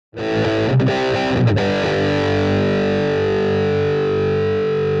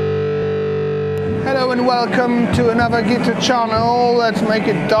Hello and welcome to another guitar channel. Let's make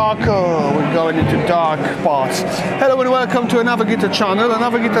it darker. We're going into dark parts. Hello and welcome to another guitar channel.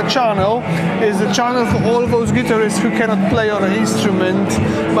 Another guitar channel is a channel for all those guitarists who cannot play on an instrument,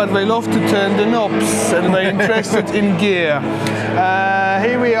 but they love to turn the knobs and they're interested in gear.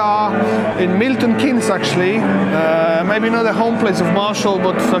 Here we are in Milton Keynes, actually. Maybe not the home place of Marshall,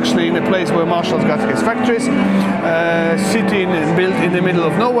 but actually in a place where Marshall's got his factories. Sitting and built in the middle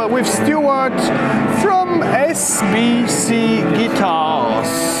of nowhere with Stuart from SBC Guitars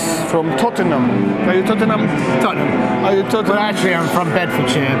from Tottenham. Are you Tottenham? Tottenham. Are you Tottenham? Well, actually, I'm from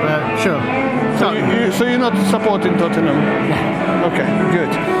Bedfordshire, but sure. So you're not supporting Tottenham? No. Okay,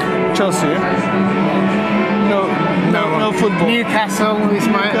 good. Chelsea? No football. Newcastle is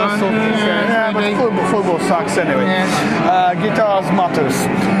my Newcastle. one. Yeah, but football sucks anyway. Yeah. Guitars matters.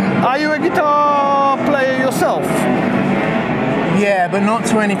 Are you a guitar player yourself? Yeah, but not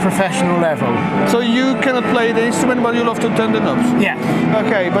to any professional level. So you cannot play the instrument, but you love to turn the knobs? Yeah.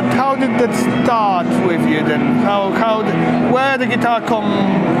 Okay, but how did that start with you then? Where did the guitar come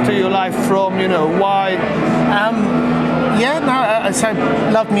to your life from? You know, why? So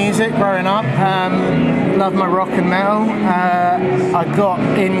loved music growing up. Loved my rock and metal. I got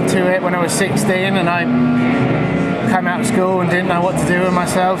into it when I was 16, and I came out of school and didn't know what to do with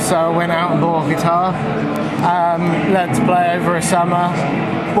myself, so I went out and bought a guitar. Learned to play over a summer.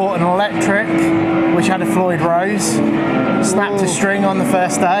 Bought an electric, which had a Floyd Rose. Snapped a string on the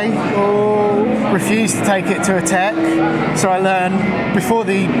first day. Refused to take it to a tech, so I learned before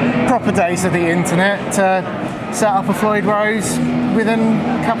the proper days of the internet to set up a Floyd Rose within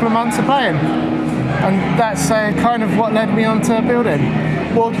a couple of months of playing, and that's kind of what led me on to building.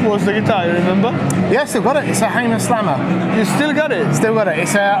 What was the guitar, you remember? Yeah, still got it. It's a Hamer Slammer. You still got it? Still got it.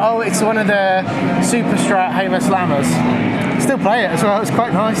 It's one of the Super Strat Hamer Slammers. Still play it as well. It's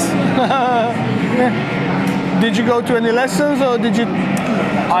quite nice. Yeah. Did you go to any lessons, or did you?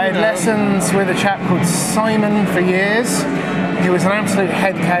 I had lessons with a chap called Simon for years. He was an absolute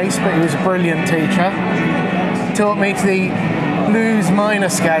head case, but he was a brilliant teacher. Taught me to the blues minor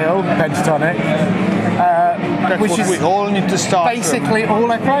scale, pentatonic. Which is we all need to start basically from.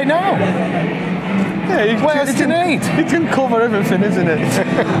 All I play now. Yeah, what else do you need? It can cover everything, isn't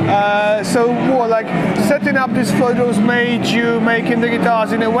it? So what, like setting up this Floyd Rose made you making the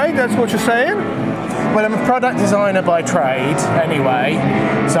guitars in a way? That's what you're saying? Well, I'm a product designer by trade anyway,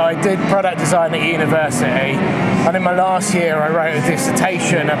 so I did product design at university, and in my last year I wrote a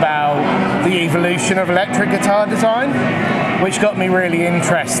dissertation about the evolution of electric guitar design, which got me really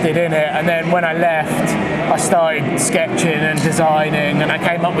interested in it. And then when I left, I started sketching and designing, and I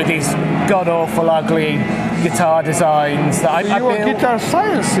came up with these god-awful ugly guitar designs that I built. You're a guitar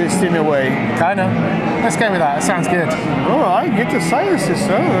scientist in a way. Kinda. Let's go with that. That sounds good. All right, guitar scientist.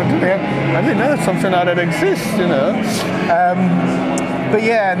 Oh, I didn't know something like that exists, you know. But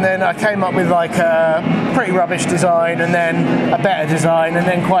yeah, and then I came up with like a pretty rubbish design, and then a better design, and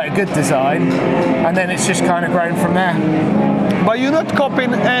then quite a good design, and then it's just kind of grown from there. But you're not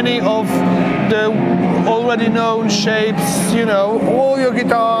copying any of the already known shapes, you know. All your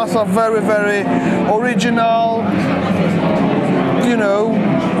guitars are very, very original. You know,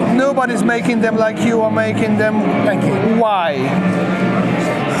 nobody's making them like you are making them. Thank you. Why?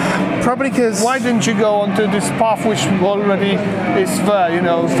 Probably because... Why didn't you go onto this path which already is there, you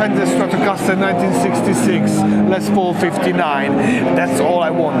know, Fender Stratocaster 1966, Les Paul 59, that's all I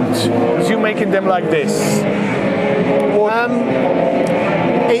want. Because you're making them like this.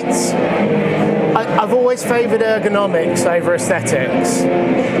 I've always favoured ergonomics over aesthetics,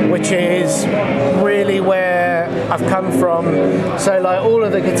 which is really where I've come from. So like all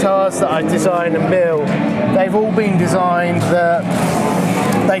of the guitars that I design and build, they've all been designed that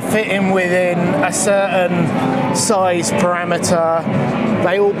they fit in within a certain size parameter.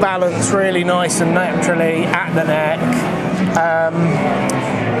 They all balance really nice and naturally at the neck.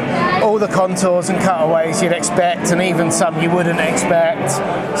 All the contours and cutaways you'd expect, and even some you wouldn't expect.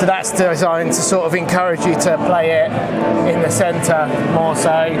 So that's designed to sort of encourage you to play it in the centre more so.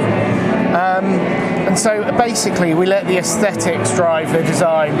 And so basically we let the aesthetics drive the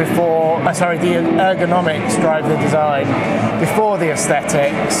design before, the ergonomics drive the design before the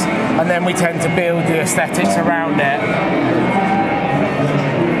aesthetics, and then we tend to build the aesthetics around it.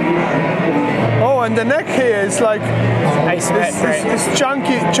 Oh, and the neck here is like asymmetric. It's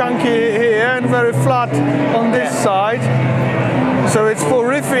chunky here and very flat on this side. So it's for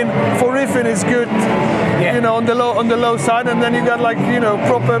riffing. For riffing is good. Yeah. you know, on the low side, and then you got like, you know,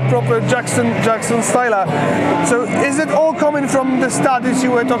 proper Jackson styler. So is it all coming from the studies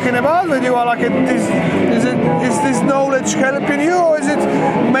you were talking about, when you are like is this knowledge helping you, or is it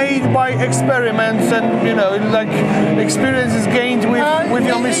made by experiments and, you know, like experiences gained with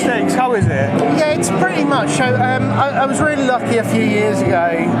your mistakes? How is it? Yeah, it's pretty much. So I was really lucky a few years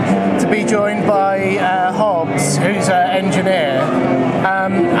ago to be joined by Hobbs, who's an engineer,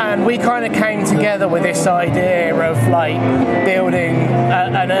 and we kind of came together with this idea of like building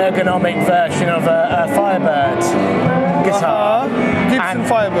an ergonomic version of a Firebird guitar. Gibson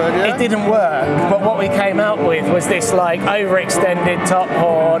Firebird, yeah? It didn't work, but what we came out with was this like overextended top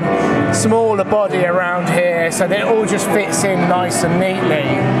horn, smaller body around here, so that it all just fits in nice and neatly.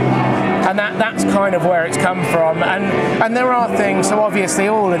 And that's kind of where it's come from. And there are things, so obviously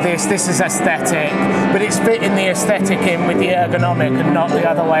all of this is aesthetic, but it's fitting the aesthetic in with the ergonomic and not the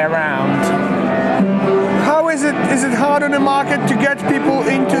other way around. How is it hard on the market to get people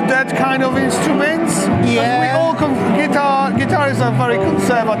into that kind of instruments? Yeah. We all guitarists are very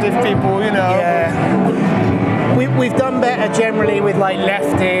conservative people, you know. Yeah. We've done better generally with like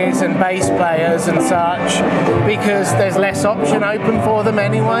lefties and bass players and such, because there's less option open for them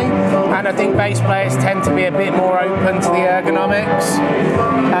anyway, and I think bass players tend to be a bit more open to the ergonomics.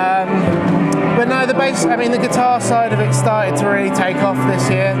 But no, the guitar side of it started to really take off this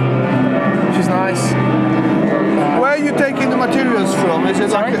year, which is nice. Where are you taking the materials from? Is it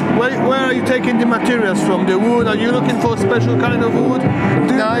like where are you taking the materials from? The wood? Are you looking for a special kind of wood?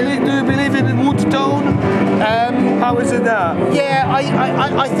 Do you believe in wood tone? How is it there? Yeah,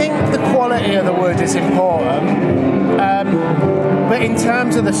 I think the quality of the wood is important. But in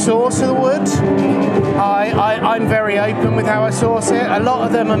terms of the source of the wood, I'm very open with how I source it. A lot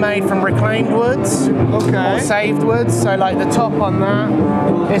of them are made from reclaimed woods, or saved woods. So like the top on that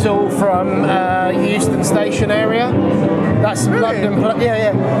is all from Euston Station area. That's some London.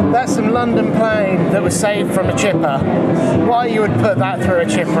 That's some London plane that was saved from a chipper. Why you would put that through a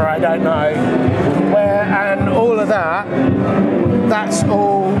chipper, I don't know. And all of that's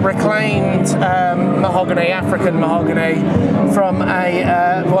all reclaimed mahogany, African mahogany, from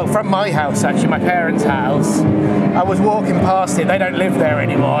from my house, actually, my parents' house. I was walking past it. They don't live there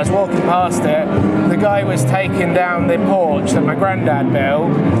anymore. I was walking past it. The guy was taking down the porch that my granddad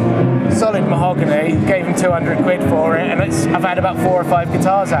built. Solid mahogany. Gave him 200 quid for it, and I've had about 4 or 5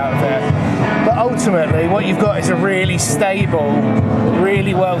 guitars out of it. But ultimately, what you've got is a really stable,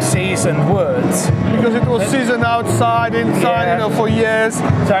 really well-seasoned wood. Because it was seasoned outside, inside, you know, for years.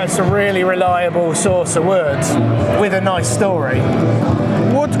 So it's a really reliable source of wood with a nice story.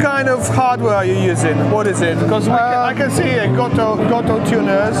 What kind of hardware are you using? What is it? Because I can see Goto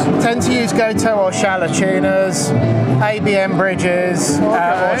tuners. Tend to use Goto or Shala tuners, ABM bridges,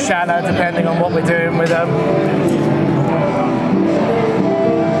 or Shala, depending on what we're doing with them.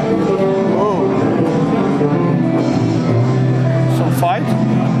 Oh. Some fight?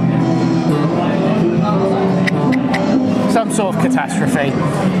 Some sort of catastrophe.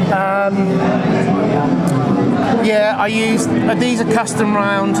 Yeah, I use, these are custom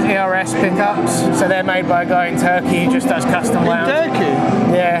round ERS pickups, so they're made by a guy in Turkey who just does custom round. In Turkey?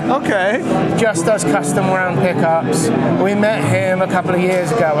 Yeah. Okay. Just does custom round pickups. We met him a couple of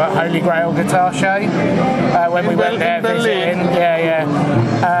years ago at Holy Grail Guitar Show, when we went there visiting. Yeah.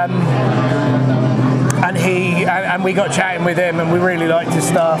 And we got chatting with him, and we really liked his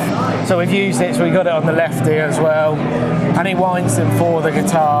stuff. So we've used it, so we got it on the lefty as well. And he winds them for the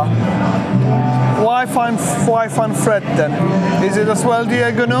guitar. Why fine fret then? Is it as well the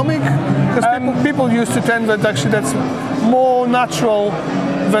ergonomic? Because people used to tend that actually that's more natural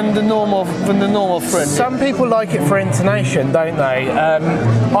than the normal fret. Some people like it for intonation, don't they?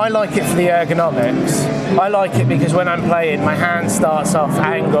 I like it for the ergonomics. I like it because when I'm playing, my hand starts off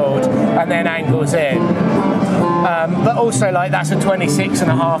angled and then angles in. But also, like, that's a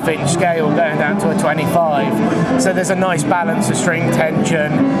 26.5-inch scale going down to a 25. So there's a nice balance of string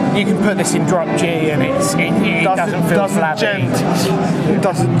tension. You can put this in drop G and it doesn't feel flabby. It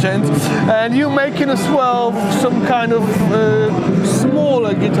doesn't gent. And you're making as well some kind of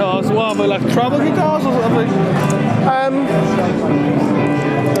smaller guitars, rather like travel guitars or something?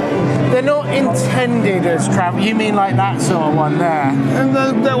 They're not intended as travel. You mean like that sort of one there? And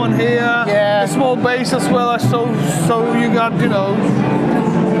that one here. Yeah. The small bass as well. So you got, you know.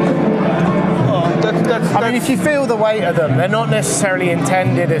 I mean, if you feel the weight of them, they're not necessarily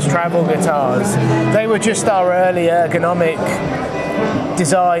intended as travel guitars. They were just our early ergonomic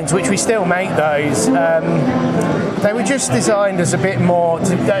designs, which we still make those. They were just designed as a bit more,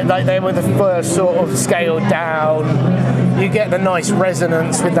 like they were the first sort of scaled down. You get the nice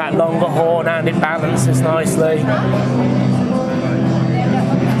resonance with that longer horn and it balances nicely.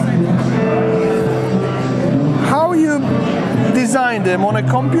 How you design them? On a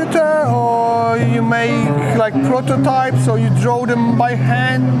computer, or you make like prototypes, or you draw them by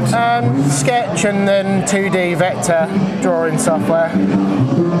hand? Sketch and then 2D vector drawing software.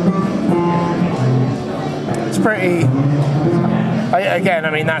 It's pretty, again, I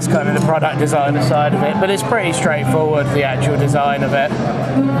mean, that's kind of the product designer side of it, but it's pretty straightforward, the actual design of it.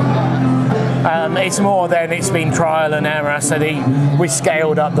 It's more then it's been trial and error, so we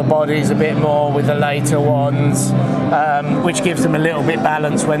scaled up the bodies a bit more with the later ones, which gives them a little bit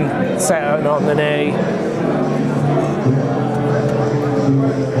balance when set on the knee.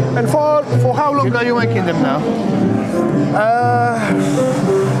 And for how long are you making them now?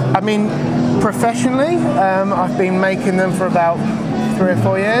 I mean, professionally, I've been making them for about 3 or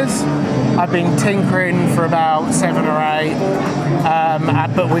 4 years. I've been tinkering for about 7 or 8,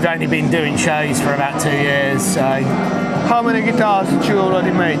 but we've only been doing shows for about 2 years. So, how many guitars did you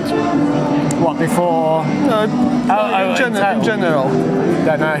already made? What, before? No, in general.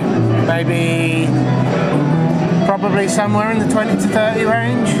 Don't know. Maybe, probably somewhere in the 20 to 30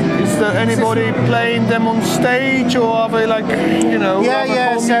 range. Is there anybody playing them on stage, or are they like, you know?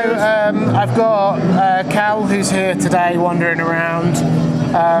 Yeah. So I've got Cal, who's here today, wandering around.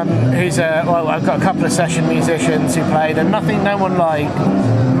 Well, I've got a couple of session musicians who play them. No one like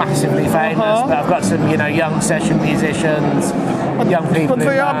massively famous, but I've got some, you know, young session musicians, young people. But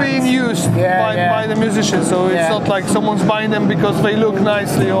they are being used by the musicians, so it's not like someone's buying them because they look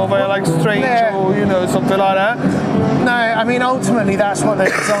nicely or they're like strange or, you know, something like that. No, I mean, ultimately that's what they're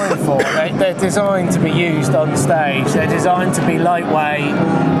designed for. They're designed to be used on stage. They're designed to be lightweight.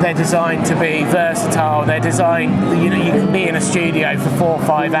 They're designed to be versatile. They're designed, you know, you can be in a studio for 4 or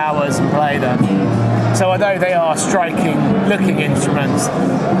 5 hours and play them. So although they are striking looking instruments.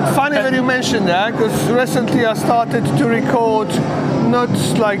 Funny that you mentioned that, because recently I started to record not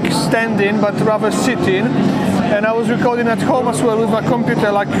like standing but rather sitting, and I was recording at home as well with my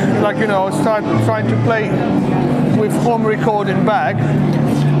computer, like you know, I started trying to play with home recording bag,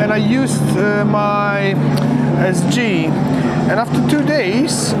 and I used my SG. And after 2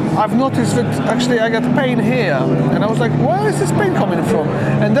 days, I've noticed that actually I got pain here, and I was like, where is this pain coming from?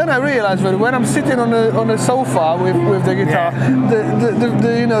 And then I realized that when I'm sitting on a sofa with the guitar,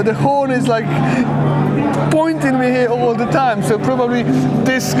 the you know, the horn is like pointing me here all the time. So probably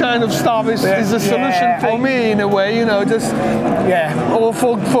this kind of stuff is a solution for me in a way, you know, just or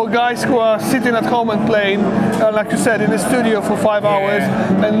for guys who are sitting at home and playing, like you said, in the studio for 5 hours,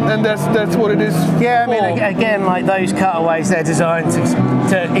 and that's what it is. Yeah, I mean, again, like those cutaways, they're designed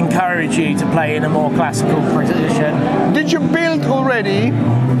to encourage you to play in a more classical position. Did you build already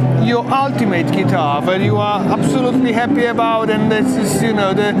your ultimate guitar that you are absolutely happy about, and this is, you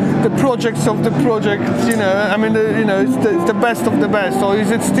know, the projects of the project, you know, I mean, it's the best of the best, or is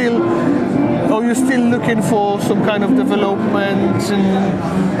it still, or you're still looking for some kind of development?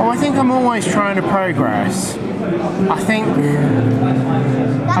 Oh, I think I'm always trying to progress.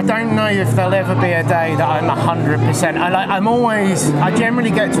 I don't know if there'll ever be a day that I'm 100%. I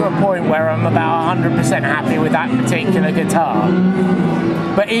generally get to a point where I'm about 100% happy with that particular guitar.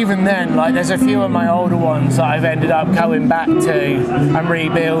 But even then, like, there's a few of my older ones that I've ended up going back to and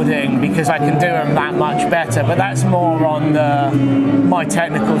rebuilding because I can do them that much better. But that's more on my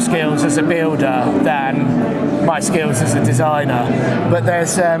technical skills as a builder than my skills as a designer. But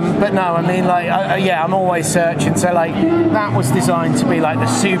no, I mean, like, I'm always searching. So like, that was designed to be like the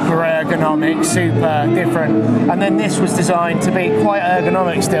super ergonomic, super different, and then this was designed to be quite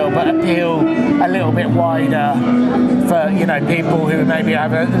ergonomic still, but appeal a little bit wider for, you know, people who maybe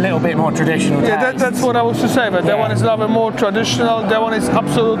have a little bit more traditional taste. Yeah, that's what I was to say. But that one is a little bit more traditional. That one is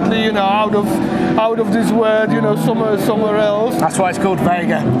absolutely, you know, out of this world, you know, somewhere else. That's why it's called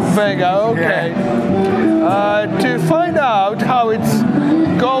Vega. Vega, okay. Yeah. To find out how it's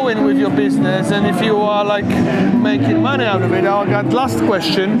going with your business and if you are like making money out of it, I got last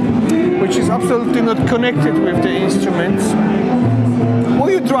question, which is absolutely not connected with the instruments. What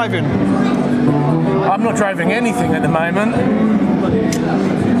are you driving? I'm not driving anything at the moment.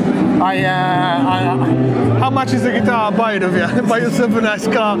 How much is the guitar buying of you? Buy yourself a nice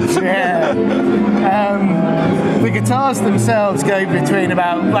car. Yeah. The guitars themselves go between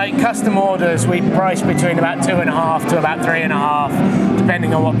about, like, custom orders, we price between about 2.5 to about 3.5,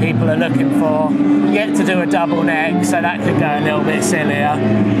 depending on what people are looking for. You get to do a double neck, so that could go a little bit sillier.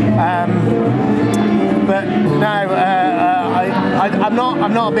 But no,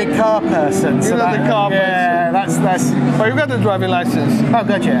 I'm not a big car person. You're not a car person. Yeah, that's. But you've got the driving license. Oh,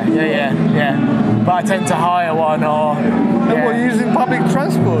 good, yeah. But I tend to hire one or. And we're using public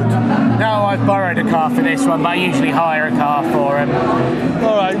transport. No, I've borrowed a car for this one, but I usually hire a car for him.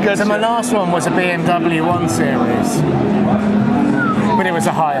 All right, good. So my last one was a BMW 1 Series, but it was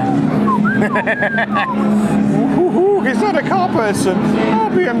a hire. He's not a car person. Oh,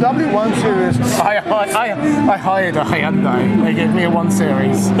 BMW 1 Series. I hired a Hyundai. They gave me a 1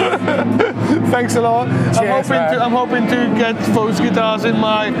 Series. Thanks a lot. Cheers, I'm hoping to get those guitars in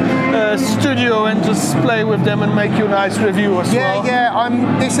my studio and just play with them and make you a nice review as well.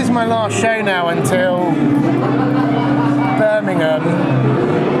 Yeah. This is my last show now until Birmingham.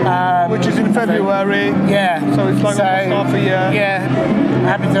 Which is in February. Yeah. So it's like almost half a year. Yeah.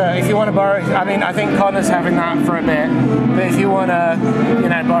 Happy to. If you want to borrow, I mean, I think Connor's having that for a bit. But if you want to,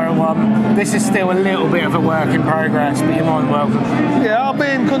 borrow one, this is still a little bit of a work in progress. But you're more than welcome. Yeah, I'll be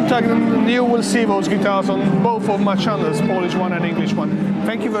in contact, and you will see those guitars on both of my channels, Polish one and English one.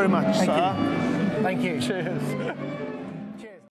 Thank you very much, sir. Thank you. Cheers.